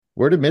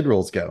Where did mid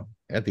rolls go?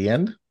 At the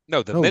end?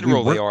 No, the No, mid we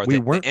roll they weren't are. we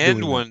The weren't end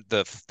doing that.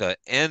 one, the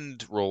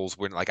end rolls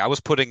were like I was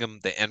putting them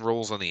the end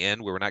rolls on the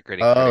end. We were not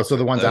getting Oh, credit so for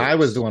the ones I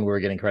was the those. one we were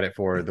getting credit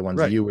for, the ones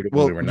Right. you were doing, we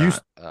Well, were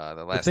not. The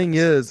the last thing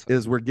episode. So.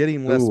 is we're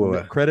getting less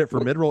Ooh, credit for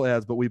mid-roll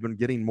ads, but we've been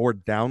getting more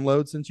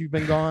downloads since you've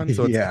been gone,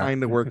 so it's yeah.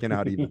 kind of working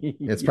out even.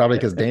 It's Yeah. probably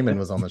because Damon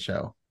was on the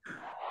show.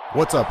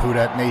 What's up, Who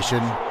Dat Nation,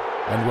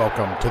 and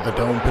welcome to the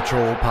Dome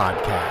Patrol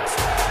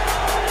podcast.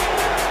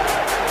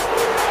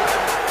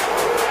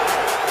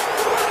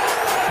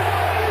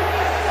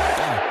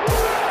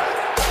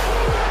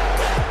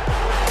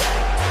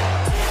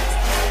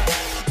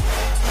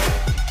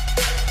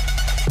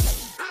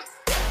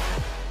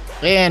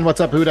 And what's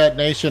up, Who Dat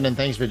Nation? And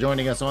thanks for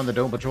joining us on the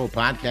Dome Patrol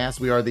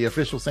podcast. We are the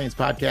official Saints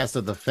podcast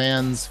of the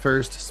Fans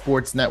First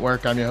Sports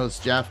Network. I'm your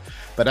host, Jeff.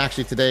 But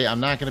actually, today I'm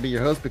not going to be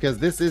your host because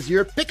this is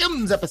your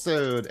Pickems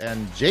episode.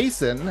 And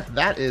Jason,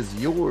 that is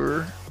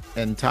your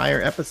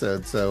entire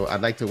episode. So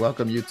I'd like to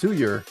welcome you to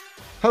your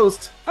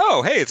host.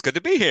 Oh, hey, it's good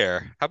to be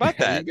here. How about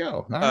There you that?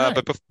 go. All right.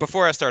 But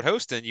before I start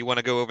hosting, you want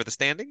to go over the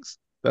standings?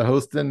 The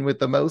hosting with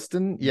the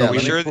mostin. The, Yeah, Are we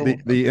let me sure? pull.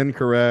 the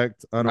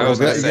incorrect, I was gonna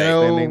unorganized say.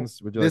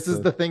 standings. Would you like This is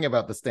to? the thing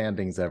about the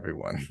standings,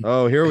 everyone.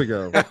 Oh, here we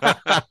go.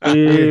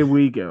 Here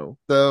we go.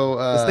 So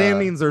The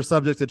standings are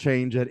subject to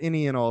change at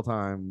any and all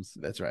times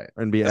that's right.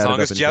 and be As added long up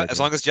as as incorrectly.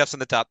 long as Jeff's in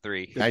the top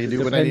three. I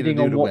do what I need to Depending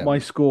do on to what win. my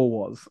score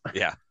was.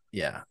 Yeah.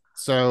 Yeah.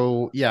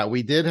 So yeah,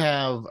 we did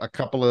have a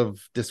couple of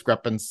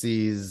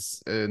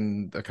discrepancies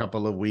in a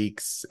couple of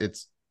weeks.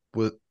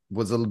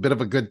 Was a bit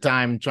of a good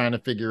time trying to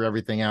figure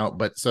everything out.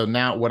 But so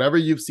now whatever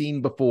you've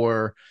seen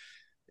before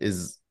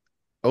is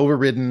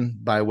overridden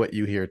by what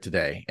you hear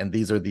today. And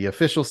these are the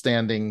official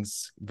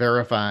standings,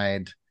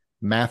 verified,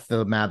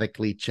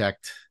 mathematically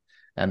checked,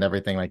 and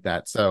everything like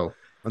that. So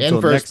in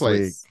Until first next week.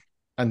 place,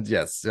 and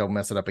yes, they'll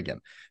mess it up again.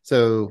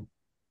 So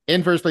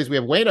in first place, we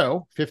have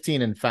Wayno,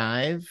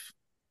 15-5.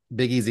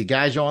 Big Easy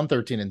Guyjon,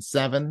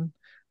 13-7.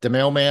 The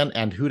Mailman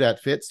and Who Dat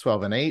Fits,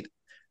 12-8.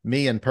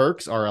 Me and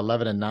Perks are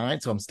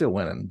 11-9, so I'm still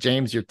winning.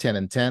 James, you're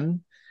 10-10.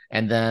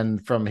 And then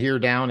from here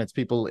down, it's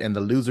people in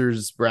the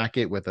losers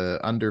bracket with a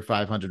under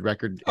 500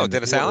 record. Oh, In the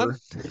Dennis Allen?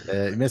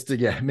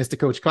 Mr.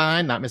 Coach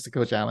Klein, not Mr.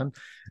 Coach Allen.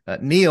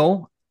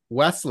 Neil,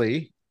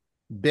 Wesley,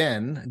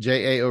 Ben,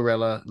 J.A.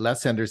 Orella,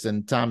 Les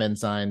Henderson, Tom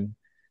Ensign,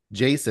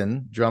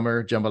 Jason,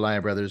 drummer,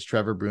 Jambalaya Brothers,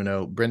 Trevor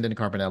Bruno, Brendan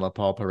Carpinella,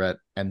 Paul Perrette,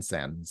 and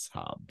Sans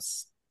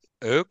Hobbs.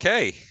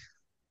 Okay.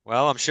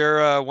 Well, I'm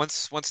sure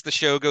once the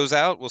show goes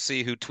out, we'll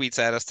see who tweets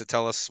at us to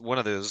tell us one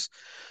of those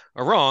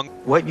are wrong.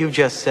 What you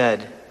just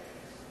said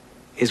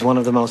is one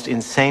of the most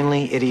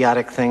insanely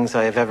idiotic things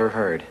I have ever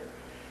heard.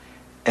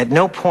 At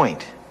no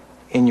point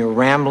in your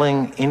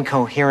rambling,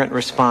 incoherent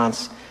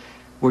response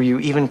were you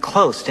even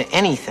close to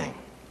anything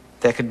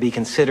that could be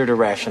considered a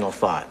rational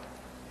thought.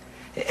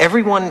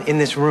 Everyone in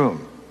this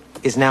room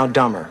is now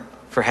dumber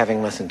for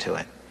having listened to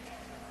it.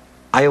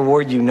 I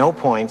award you no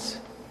points,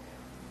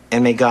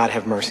 and may God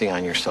have mercy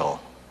on your soul.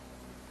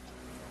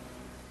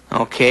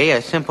 Okay,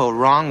 a simple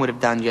wrong would have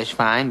done just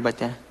fine,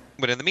 but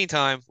But in the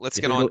meantime, let's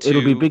get on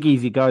It'll be to Big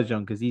Easy Guyjon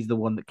because he's the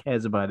one that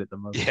cares about it the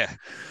most. yeah.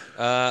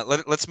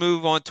 Let's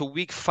move on to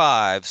week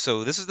 5.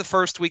 So this is the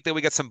first week that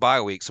we got some bye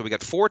weeks. So we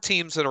got 4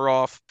 teams that are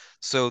off.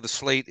 So the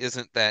slate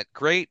isn't that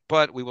great,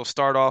 but we will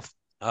start off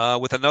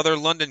with another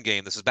London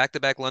game. This is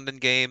back-to-back London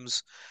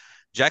games.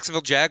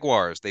 Jacksonville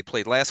Jaguars. They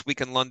played last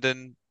week in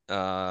London,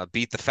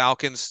 beat the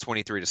Falcons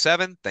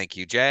 23-7. Thank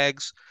you,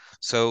 Jags.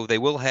 So they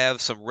will have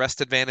some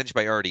rest advantage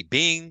by already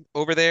being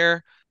over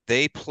there.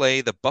 They play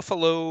the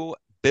Buffalo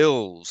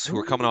Bills, who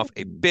are coming off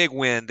a big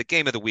win, the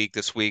game of the week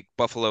this week,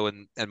 Buffalo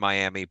and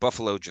Miami.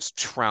 Buffalo just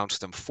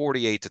trounced them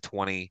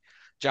 48-20.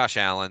 Josh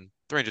Allen,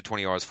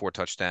 320 yards, 4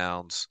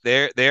 touchdowns.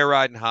 They're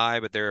riding high,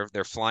 but they're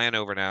flying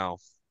over now.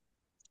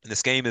 And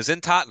this game is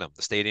in Tottenham,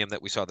 the stadium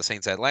that we saw the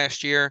Saints at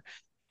last year.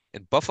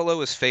 And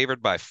Buffalo is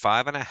favored by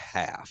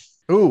 5.5.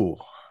 Ooh.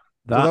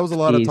 So that was a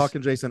lot of is-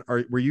 talking, Jason.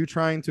 Were you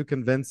trying to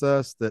convince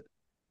us that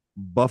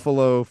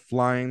Buffalo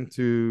flying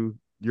to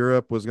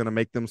Europe was going to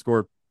make them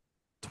score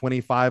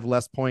 25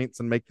 less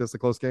points and make this a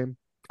close game?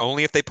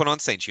 Only if they put on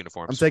Saints I'm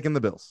uniforms. taking the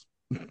Bills.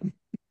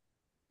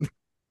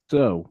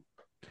 So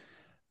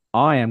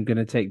I am going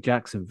to take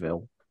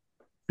Jacksonville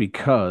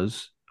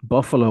because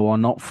Buffalo are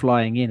not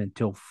flying in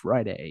until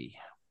Friday.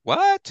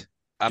 What?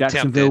 I'm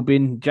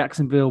tempted.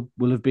 Jacksonville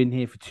will have been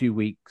here for 2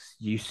 weeks,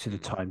 used to the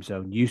time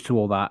zone, used to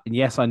all that. And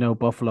yes, I know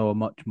Buffalo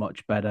are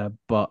much better,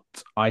 but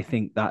I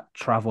think that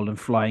travel and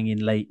flying in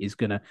late is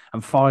gonna,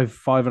 and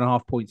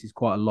 5.5 points is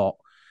quite a lot.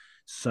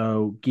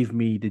 So give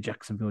me the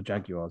Jacksonville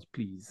Jaguars,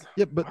 please.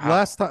 Yeah, but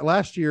Wow.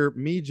 last year,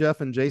 me, Jeff,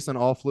 and Jason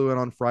all flew in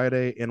on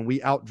Friday, and we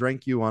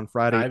outdrank you on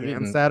Friday I and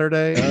didn't.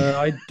 Saturday.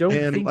 I don't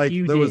and think like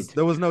you there did.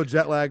 was no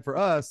jet lag for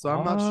us, so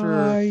I'm not sure.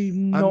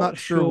 I'm not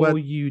sure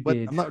what you what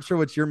did. I'm not sure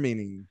what you're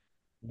meaning.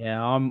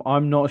 Yeah,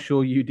 I'm not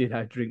sure you did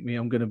outdrink me.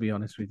 I'm gonna be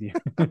honest with you.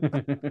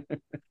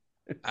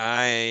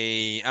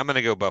 I'm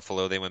gonna go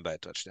Buffalo. They win by a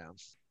touchdown.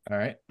 All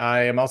right.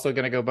 I am also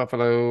going to go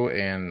Buffalo,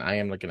 and I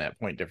am looking at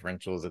point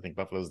differentials. I think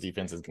Buffalo's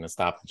defense is going to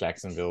stop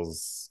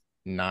Jacksonville's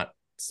not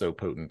so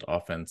potent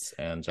offense,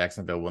 and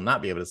Jacksonville will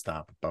not be able to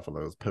stop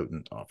Buffalo's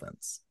potent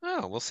offense.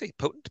 Oh, we'll see.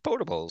 Potent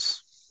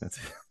potables. That's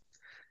it.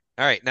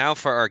 All right, now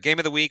for our game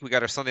of the week, we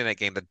got our Sunday night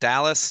game. The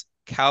Dallas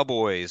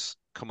Cowboys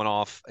coming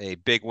off a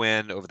big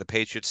win over the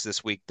Patriots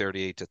this week,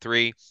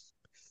 38-3.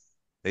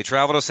 They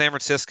travel to San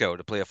Francisco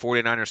to play a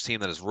 49ers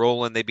team that is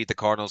rolling. They beat the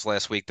Cardinals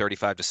last week,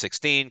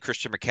 35-16.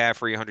 Christian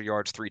McCaffrey, 100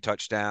 yards, 3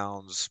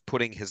 touchdowns,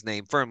 putting his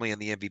name firmly in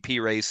the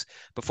MVP race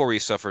before he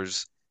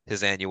suffers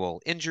his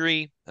annual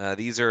injury.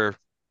 These are,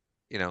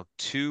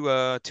 two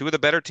of the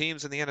better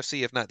teams in the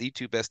NFC, if not the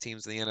two best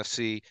teams in the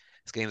NFC.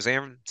 This game's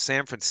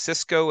San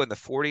Francisco, and the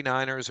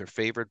 49ers are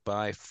favored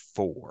by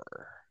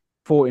 4.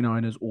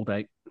 49ers all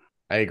day.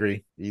 I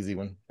agree. Easy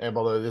one.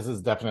 Although this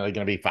is definitely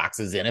going to be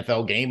Fox's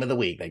NFL game of the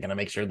week. They're going to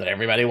make sure that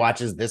everybody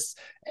watches this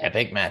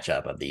epic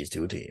matchup of these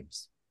two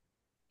teams.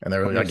 And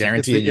they're I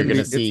guarantee you're going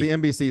to see. It's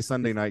the NBC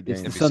Sunday night game.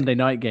 It's the Sunday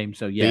night game.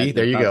 So, yeah. See,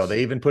 there you go.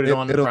 They even put it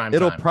on the prime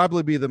It'll time.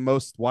 probably be the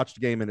most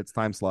watched game in its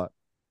time slot.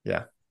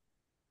 Yeah.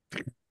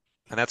 And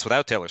that's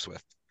without Taylor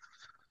Swift.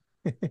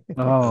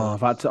 Oh,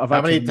 I've had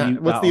to times?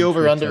 What's the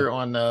over under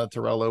on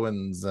Terrell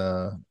Owens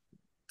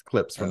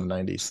clips from the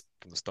 90s?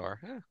 From the Star.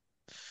 Yeah.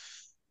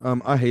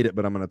 I hate it,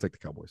 but I'm going to take the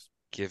Cowboys.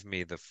 Give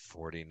me the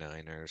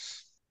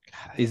 49ers.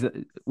 Is that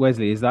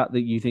Wesley? Is that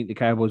you think the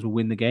Cowboys will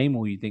win the game,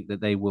 or you think that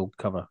they will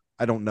cover?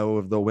 I don't know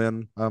if they'll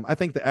win. I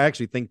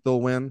actually think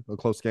they'll win a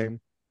close game.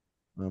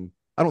 I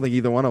don't think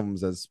either one of them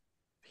is as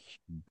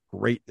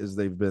great as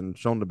they've been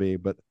shown to be,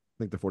 but I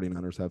think the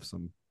 49ers have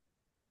some.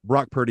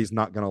 Brock Purdy's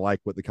not going to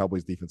like what the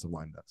Cowboys defensive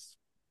line does.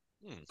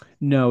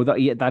 No,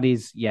 that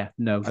is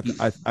no.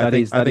 I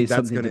think that's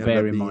something to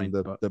bear in mind.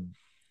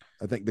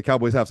 I think the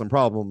Cowboys have some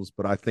problems,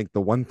 but I think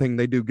the one thing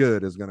they do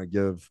good is going to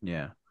give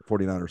the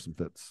 49ers some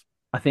fits.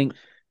 I think,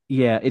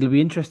 it'll be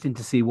interesting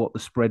to see what the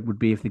spread would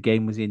be if the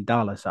game was in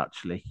Dallas,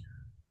 actually.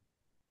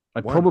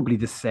 Probably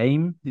the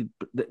same,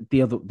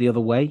 the other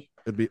way.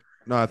 I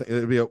think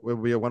it'd be a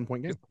 1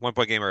 point game. 1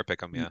 point game or a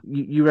pick 'em, yeah.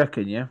 You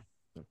reckon, yeah?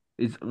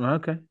 Is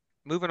okay.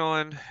 Moving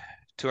on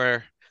to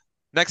our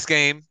next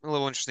game, a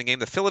little interesting game.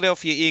 The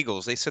Philadelphia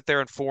Eagles, they sit there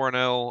at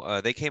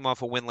 4-0. They came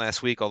off a win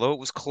last week, although it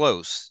was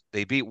close.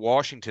 They beat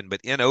Washington,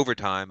 but in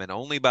overtime and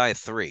only by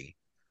 3.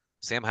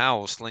 Sam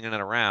Howell slinging it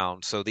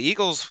around. So the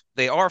Eagles,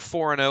 they are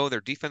 4-0.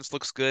 Their defense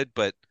looks good,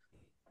 but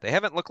they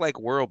haven't looked like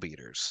world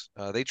beaters.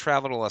 They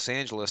travel to Los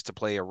Angeles to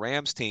play a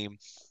Rams team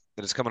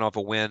that is coming off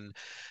a win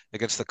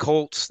against the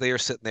Colts. They are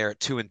sitting there at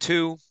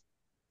 2-2.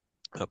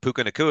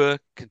 Puka Nacua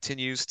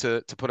continues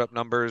to put up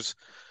numbers.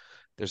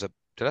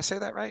 Did I say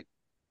that right?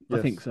 Yes.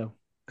 I think so.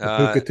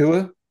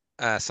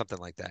 Something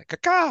like that.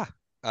 Kaka.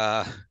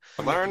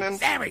 Learning.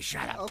 Sammy,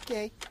 shut up.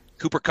 Okay.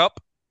 Cooper Kupp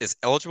is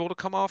eligible to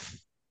come off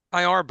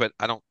IR, but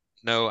I don't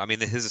know. I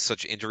mean, his is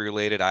such injury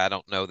related. I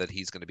don't know that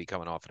he's going to be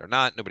coming off it or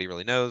not. Nobody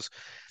really knows.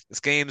 This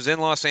game's in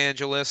Los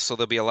Angeles, so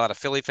there'll be a lot of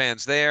Philly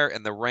fans there,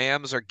 and the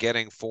Rams are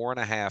getting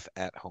 4.5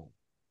 at home.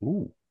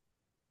 Ooh.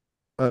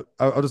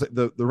 I'll just say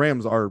the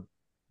Rams are.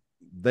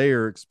 They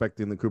are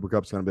expecting that Cooper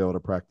Kupp's going to be able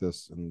to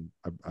practice, and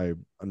I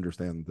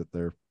understand that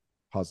they're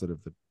positive,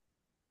 that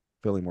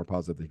feeling more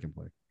positive that he can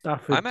play.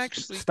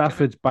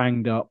 Stafford's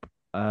banged up.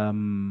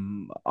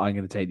 I'm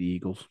going to take the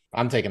Eagles.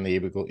 I'm taking the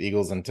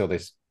Eagles until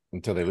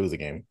they lose a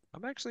game.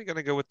 I'm actually going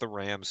to go with the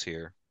Rams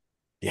here.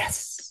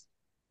 Yes,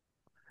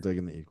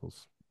 taking the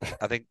Eagles.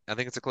 I think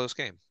it's a close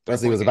game.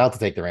 Wesley was about to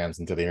take the Rams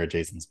until they heard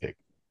Jason's pick.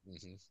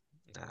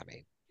 Mm-hmm. I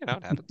mean, it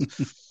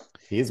happens.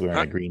 He is wearing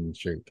a green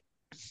shirt.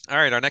 All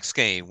right, our next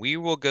game, we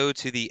will go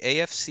to the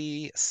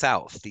AFC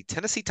South. The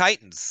Tennessee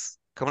Titans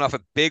coming off a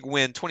big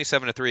win,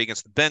 27-3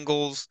 against the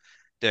Bengals.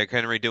 Derrick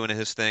Henry doing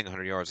his thing,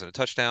 100 yards and a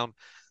touchdown.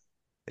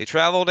 They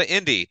travel to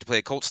Indy to play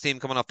a Colts team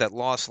coming off that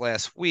loss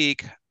last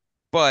week,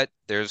 but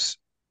there's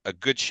a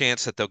good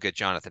chance that they'll get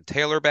Jonathan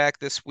Taylor back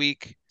this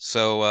week.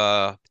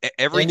 So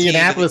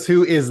Indianapolis,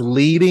 who is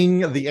leading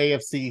the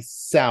AFC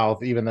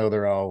South, even though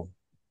they're all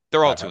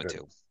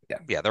 2-2.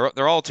 Yeah,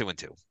 they're all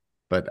 2-2.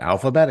 But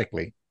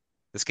alphabetically.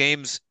 This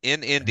game's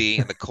in Indy,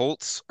 and the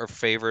Colts are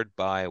favored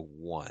by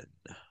 1.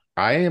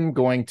 I am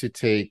going to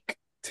take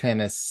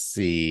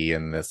Tennessee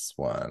in this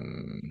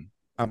one.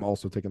 I'm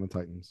also taking the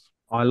Titans.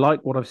 I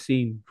like what I've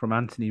seen from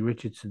Anthony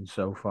Richardson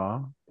so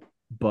far,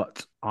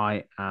 but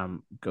I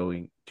am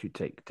going to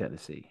take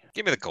Tennessee.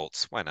 Give me the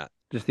Colts. Why not?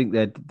 Just think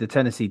that the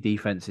Tennessee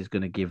defense is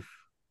going to give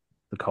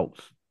the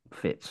Colts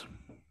fits.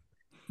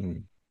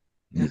 And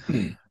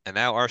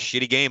now our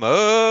shitty game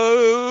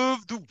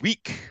of the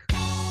week.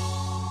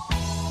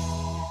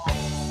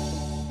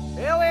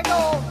 Here we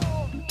go.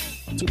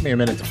 It took me a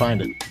minute to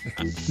find it.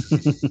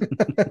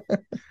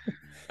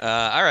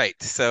 All right,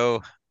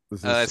 so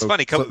it's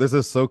funny. This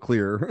is so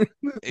clear.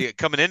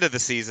 Coming into the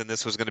season,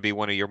 this was going to be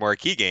one of your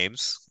marquee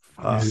games,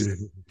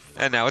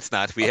 and now it's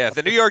not. We have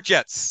the New York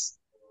Jets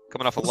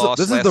coming off a loss.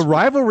 This is the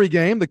rivalry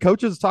game. The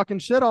coaches talking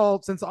shit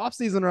all since the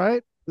offseason,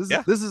 right?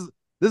 This is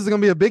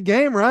going to be a big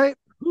game, right?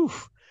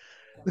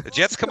 The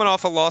Jets coming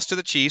off a loss to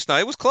the Chiefs. Now,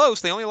 it was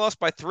close. They only lost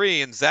by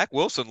 3, and Zach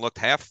Wilson looked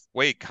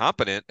halfway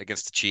competent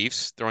against the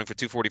Chiefs, throwing for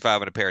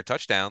 245 and a pair of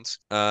touchdowns.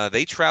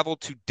 They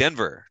traveled to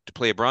Denver to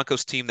play a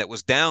Broncos team that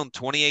was down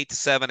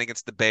 28-7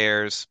 against the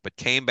Bears, but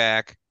came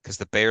back because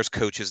the Bears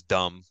coach is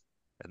dumb,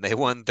 and they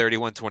won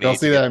 31-28. Y'all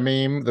see that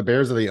meme? The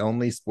Bears are the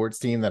only sports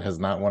team that has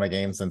not won a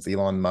game since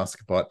Elon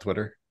Musk bought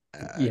Twitter.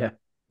 Yeah.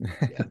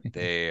 Yeah,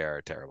 they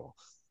are terrible.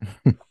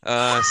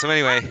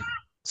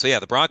 So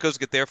the Broncos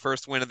get their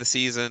first win of the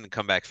season,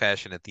 comeback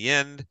fashion at the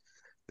end.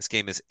 This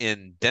game is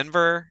in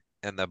Denver,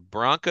 and the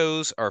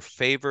Broncos are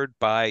favored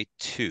by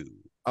 2.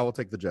 I will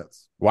take the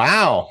Jets.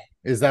 Wow.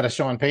 Is that a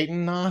Sean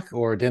Payton knock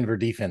or a Denver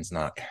defense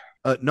knock?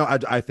 No,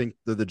 I think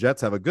the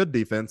Jets have a good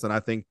defense, and I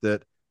think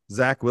that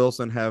Zach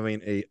Wilson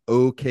having a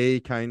okay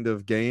kind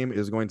of game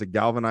is going to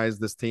galvanize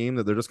this team,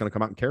 that they're just going to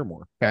come out and care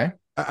more. Okay.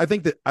 I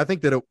think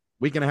that a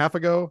week and a half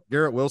ago,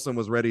 Garrett Wilson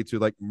was ready to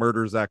like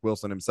murder Zach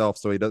Wilson himself,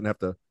 so he doesn't have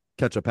to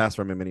catch a pass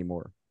from him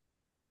anymore.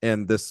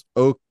 And this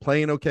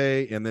playing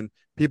okay, and then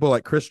people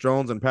like Chris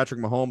Jones and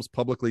Patrick Mahomes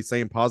publicly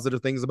saying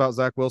positive things about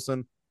Zach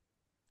Wilson.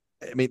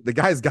 I mean, the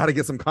guy's got to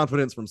get some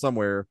confidence from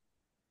somewhere,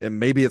 and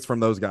maybe it's from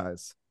those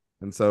guys.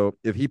 And so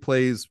if he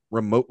plays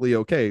remotely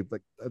okay,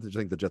 like I just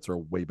think the Jets are a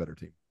way better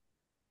team.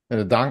 And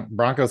the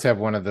Broncos have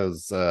one of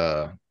those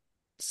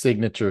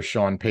signature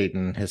Sean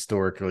Payton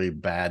historically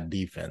bad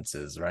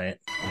defenses, right?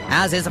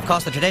 As is, of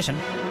course, the tradition.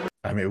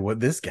 I mean,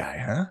 what this guy,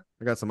 huh?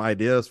 I got some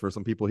ideas for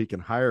some people he can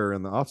hire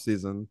in the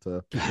offseason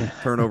to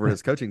turn over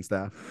his coaching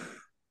staff.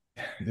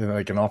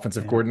 Like an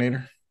offensive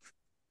coordinator?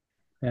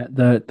 Yeah,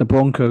 the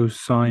Broncos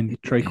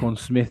signed Traquan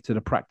Smith to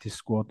the practice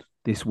squad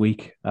this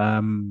week,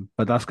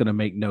 but that's going to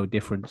make no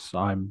difference.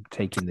 I'm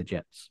taking the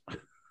Jets.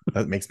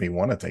 That makes me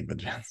want to take the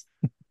Jets.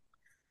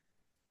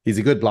 He's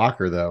a good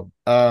blocker, though.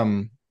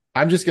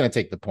 I'm just going to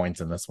take the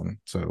points in this one.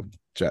 So,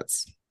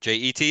 Jets.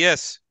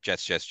 Jets.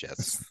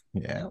 Jets.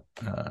 Yeah.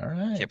 All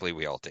right. Can't believe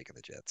we all taking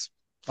the Jets.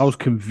 I was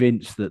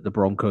convinced that the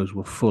Broncos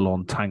were full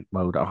on tank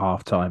mode at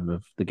halftime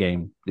of the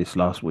game this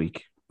last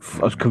week. I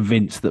was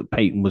convinced that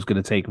Peyton was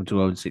going to take him to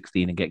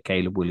 0-16 and get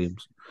Caleb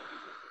Williams.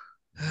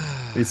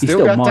 He's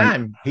still got might.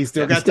 time. He's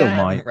still got time.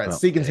 Might, right.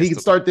 So he can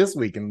start this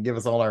week and give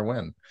us all our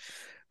win.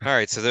 All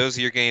right, so those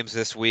are your games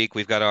this week.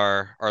 We've got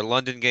our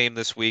London game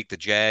this week, the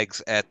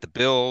Jags at the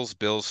Bills.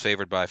 Bills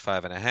favored by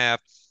 5.5.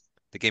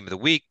 The game of the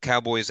week,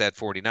 Cowboys at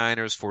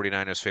 49ers.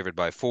 49ers favored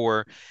by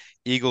 4.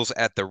 Eagles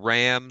at the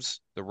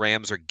Rams. The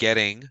Rams are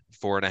getting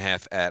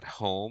 4.5 at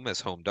home as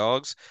home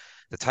dogs.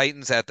 The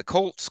Titans at the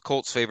Colts.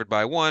 Colts favored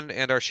by 1.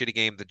 And our shitty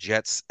game, the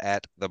Jets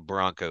at the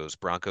Broncos.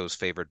 Broncos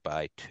favored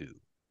by 2.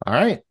 All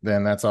right,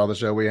 then that's all the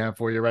show we have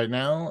for you right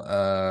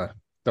now.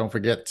 Don't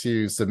forget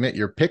to submit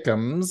your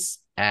Pickems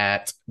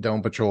at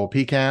Dome Patrol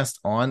PCast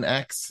on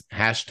X,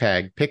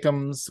 hashtag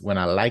Pickems. When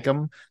I like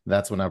them,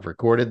 that's when I've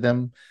recorded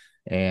them.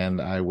 And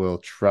I will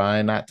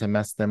try not to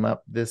mess them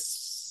up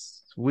this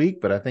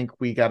week, but I think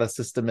we got a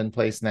system in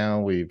place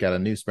now. We've got a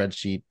new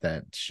spreadsheet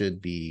that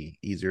should be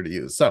easier to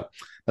use. So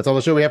that's all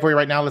the show we have for you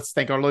right now. Let's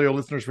thank our loyal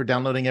listeners for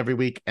downloading every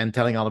week and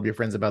telling all of your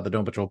friends about the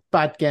Dome Patrol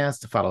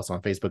podcast. Follow us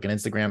on Facebook and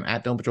Instagram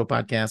at Dome Patrol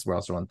Podcast. We're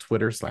also on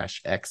Twitter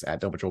 /X at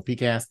Dome Patrol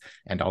PCast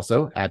and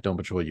also at Dome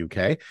Patrol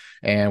UK.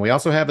 And we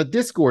also have a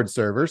Discord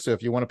server. So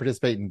if you want to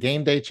participate in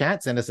game day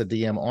chat, send us a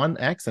DM on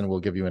X and we'll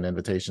give you an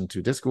invitation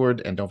to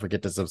Discord. And don't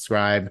forget to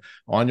subscribe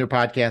on your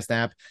podcast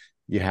app.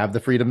 You have the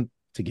freedom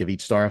to give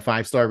each star a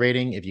 5-star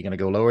rating. If you're going to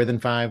go lower than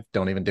 5,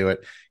 don't even do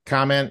it.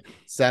 Comment,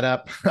 set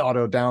up,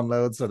 auto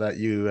download so that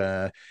you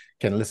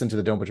can listen to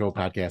the Dome Patrol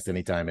podcast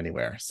anytime,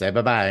 anywhere. Say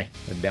bye-bye,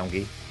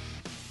 donkey.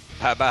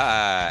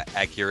 Bye-bye,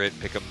 accurate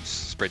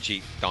Pickems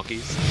spreadsheet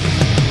donkeys.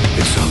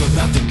 It's all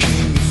about the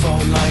king, you fall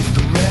like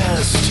the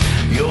rest.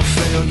 Your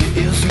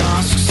failure is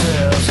my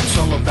success. It's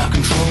all about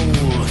control.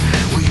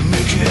 We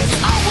make it.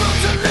 I will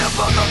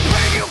deliver the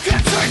pain, you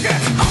can't take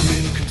it. I'm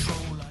in control.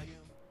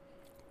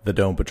 The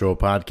Dome Patrol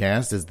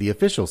podcast is the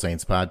official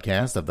Saints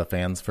podcast of the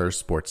Fans First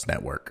Sports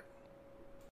Network.